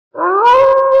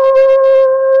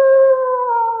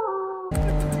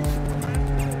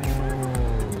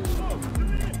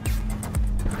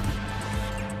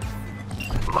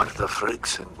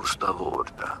Briggs and Gustavo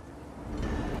Orta.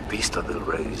 Vista del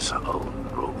Rey's own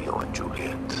Romeo and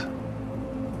Juliet.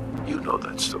 You know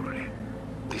that story.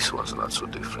 This one's not so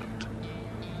different.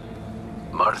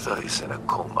 Martha is in a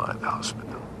coma at the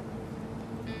hospital.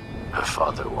 Her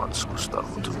father wants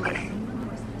Gustavo to pay.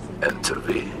 Enter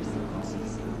V.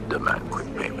 Demand quick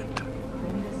payment.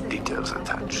 Details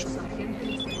attached.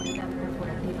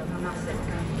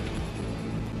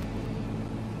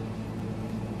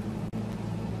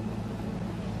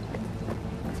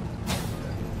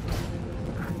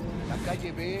 La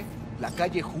calle B, la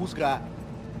calle juzga.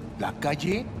 ¿La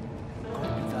calle?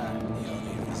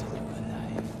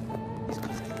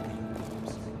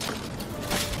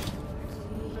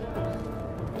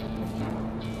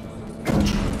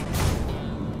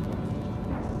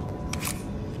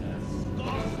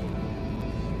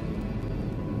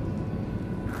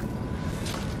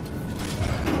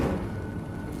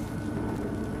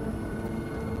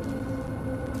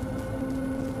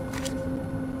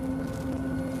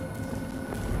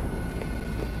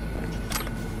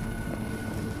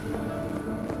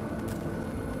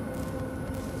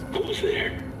 Who's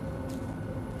there?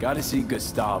 Gotta see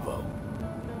Gustavo.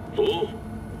 Who?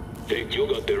 Think you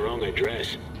got the wrong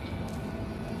address.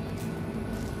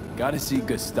 Gotta see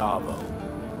Gustavo.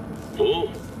 Who?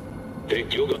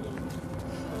 Think you got...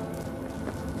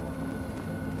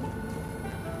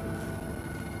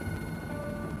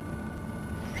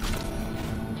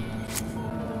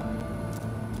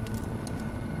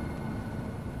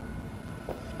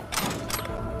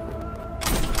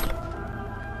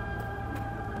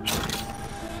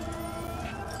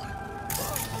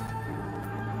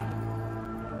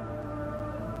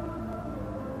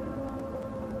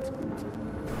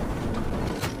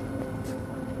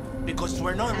 Because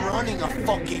we're not running a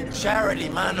fucking charity,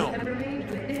 mano.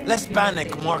 Less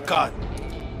panic, more cut.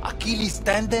 Achilles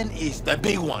tendon is the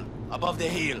big one, above the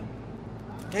heel.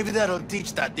 Maybe that'll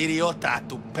teach that idiota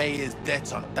to pay his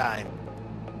debts on time.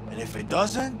 And if it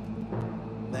doesn't,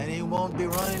 then he won't be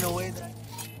running away that...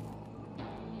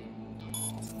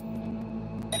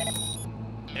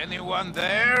 Anyone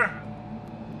there?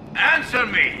 Answer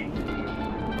me!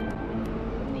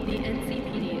 The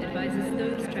NCPD advises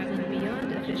those traveling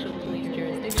beyond official police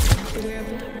jurisdiction to wear a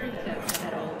bulletproof vest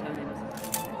at all times.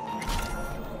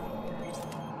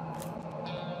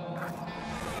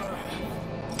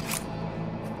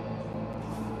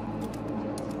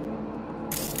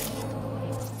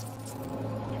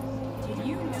 Did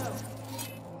you know?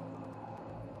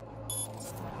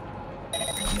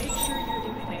 Make sure your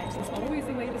implant is always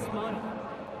the latest model.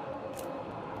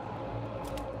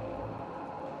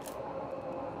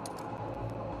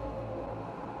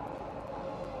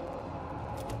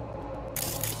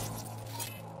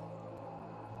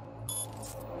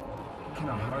 Can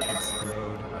a heart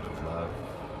explode out of love?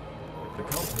 The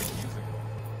cult is musical.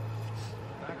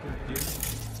 Back in beauty.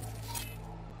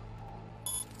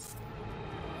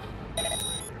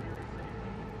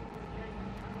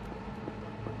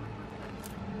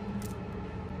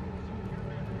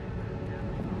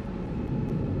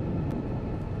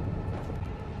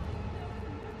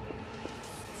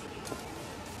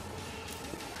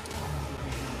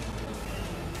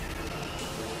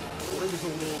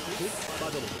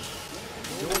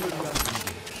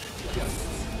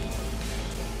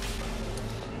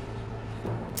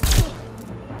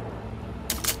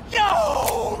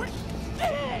 Yo!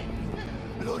 Shit!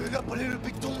 Loaded up a little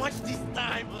bit too much this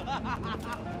time.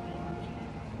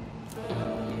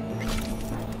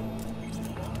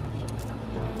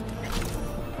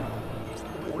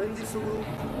 오렌지 속으로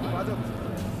빠져.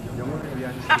 영혼을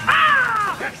위한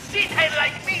Shithead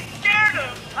like me scared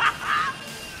him!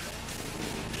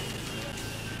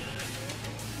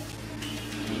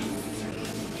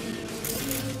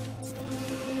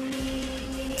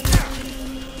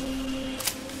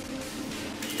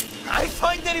 I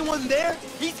find anyone there?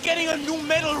 He's getting a new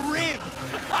metal rib!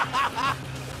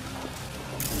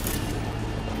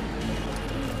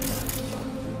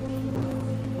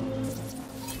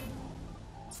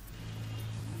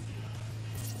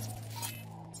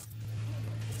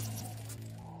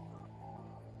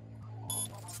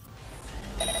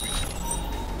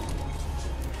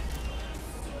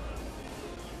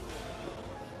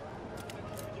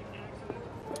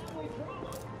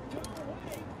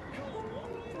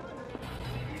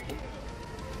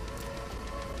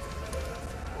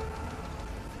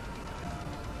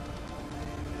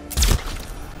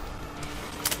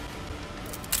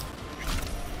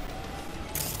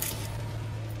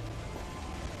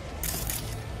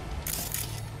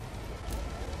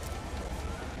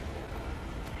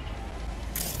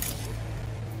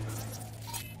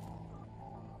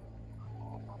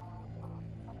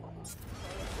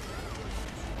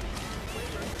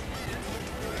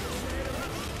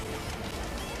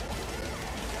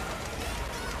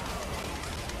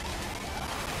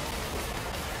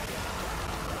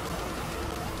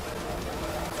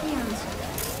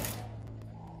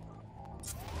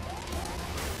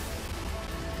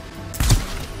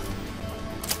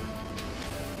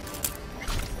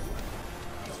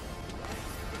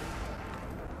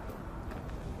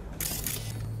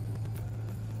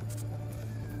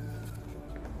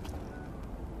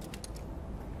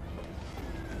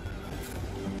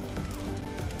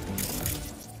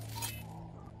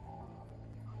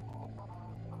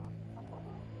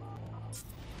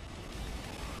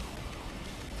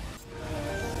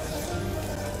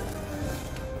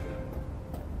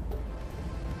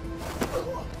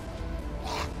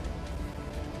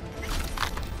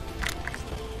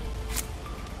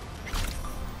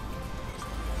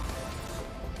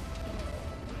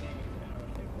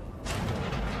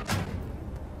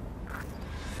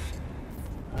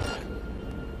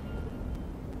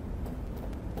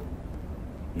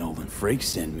 Nolan Frakes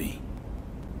sent me.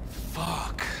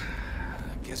 Fuck.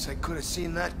 I guess I could have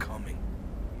seen that coming.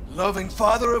 Loving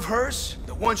father of hers?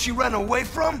 The one she ran away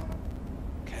from?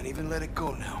 Can't even let it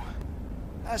go now.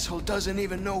 Asshole doesn't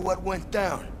even know what went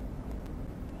down.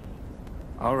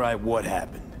 Alright, what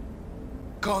happened?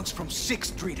 Gongs from 6th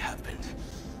Street happened.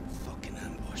 Fucking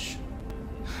ambush.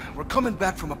 We're coming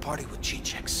back from a party with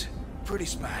G-Checks. Pretty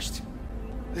smashed.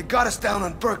 They got us down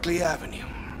on Berkeley Avenue.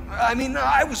 I mean,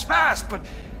 I was fast, but...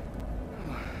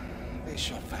 they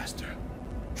shot faster.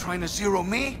 Trying to zero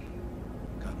me?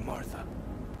 Got Martha.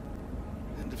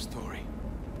 End of story.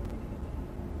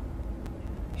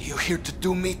 You here to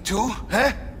do me too,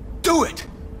 huh? Do it!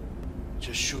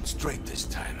 Just shoot straight this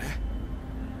time,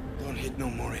 eh? Don't hit no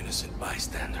more innocent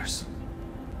bystanders.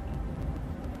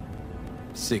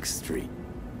 6th Street.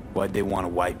 Why'd they want to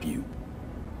wipe you?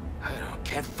 I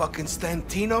can't fucking stand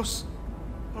Tinos?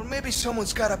 Or maybe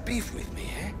someone's got a beef with me,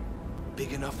 eh?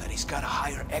 Big enough that he's gotta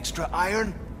hire extra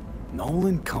iron?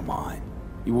 Nolan, come on.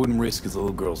 He wouldn't risk his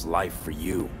little girl's life for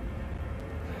you.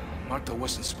 Martha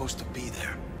wasn't supposed to be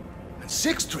there. And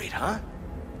 6th Street, huh?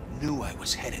 Knew I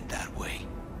was headed that way.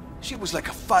 She was like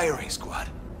a firing squad.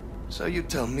 So you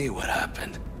tell me what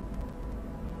happened.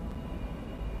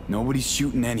 Nobody's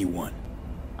shooting anyone.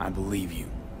 I believe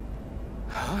you.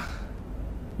 Huh?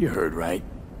 You heard right.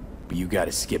 But you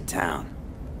gotta skip town.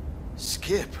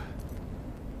 Skip?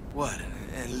 What,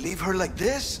 and leave her like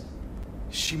this?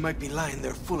 She might be lying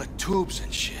there full of tubes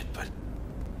and shit, but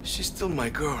she's still my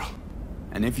girl.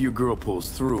 And if your girl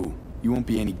pulls through, you won't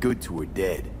be any good to her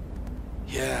dead.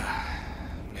 Yeah,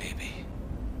 maybe.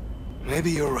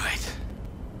 Maybe you're right.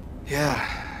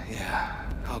 Yeah,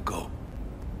 I'll go.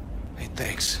 Hey,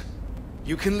 thanks.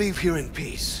 You can leave here in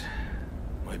peace.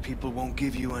 My people won't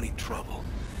give you any trouble.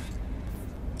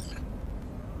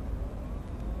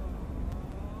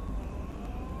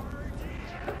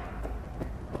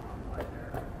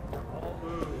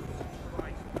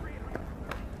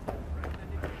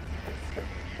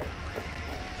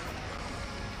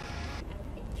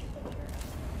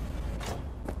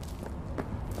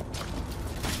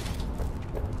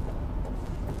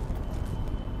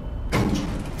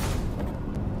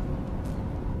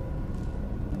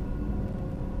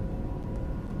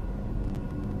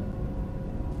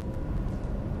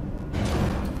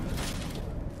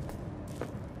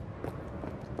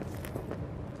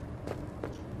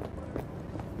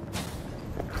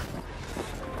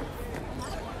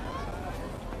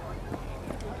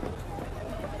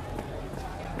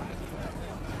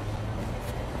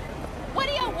 What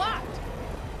do you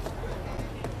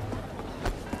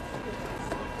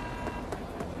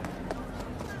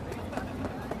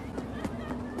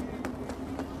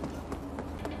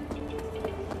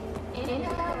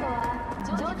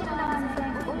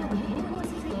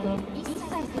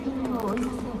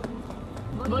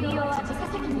want?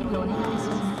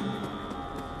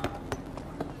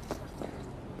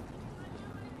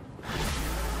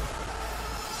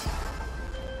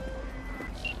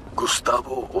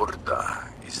 Gustavo Orta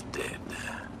is dead.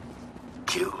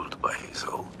 Killed by his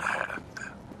own hand.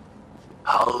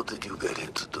 How did you get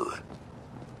him to do it?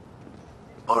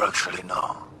 Or actually,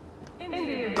 no.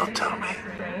 Don't tell me.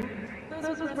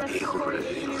 He who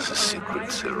reveals his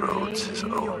secrets erodes his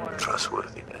own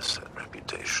trustworthiness and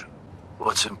reputation.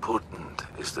 What's important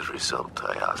is the result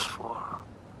I asked for.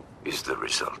 Is the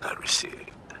result I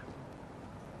received.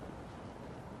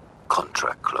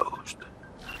 Contract closed.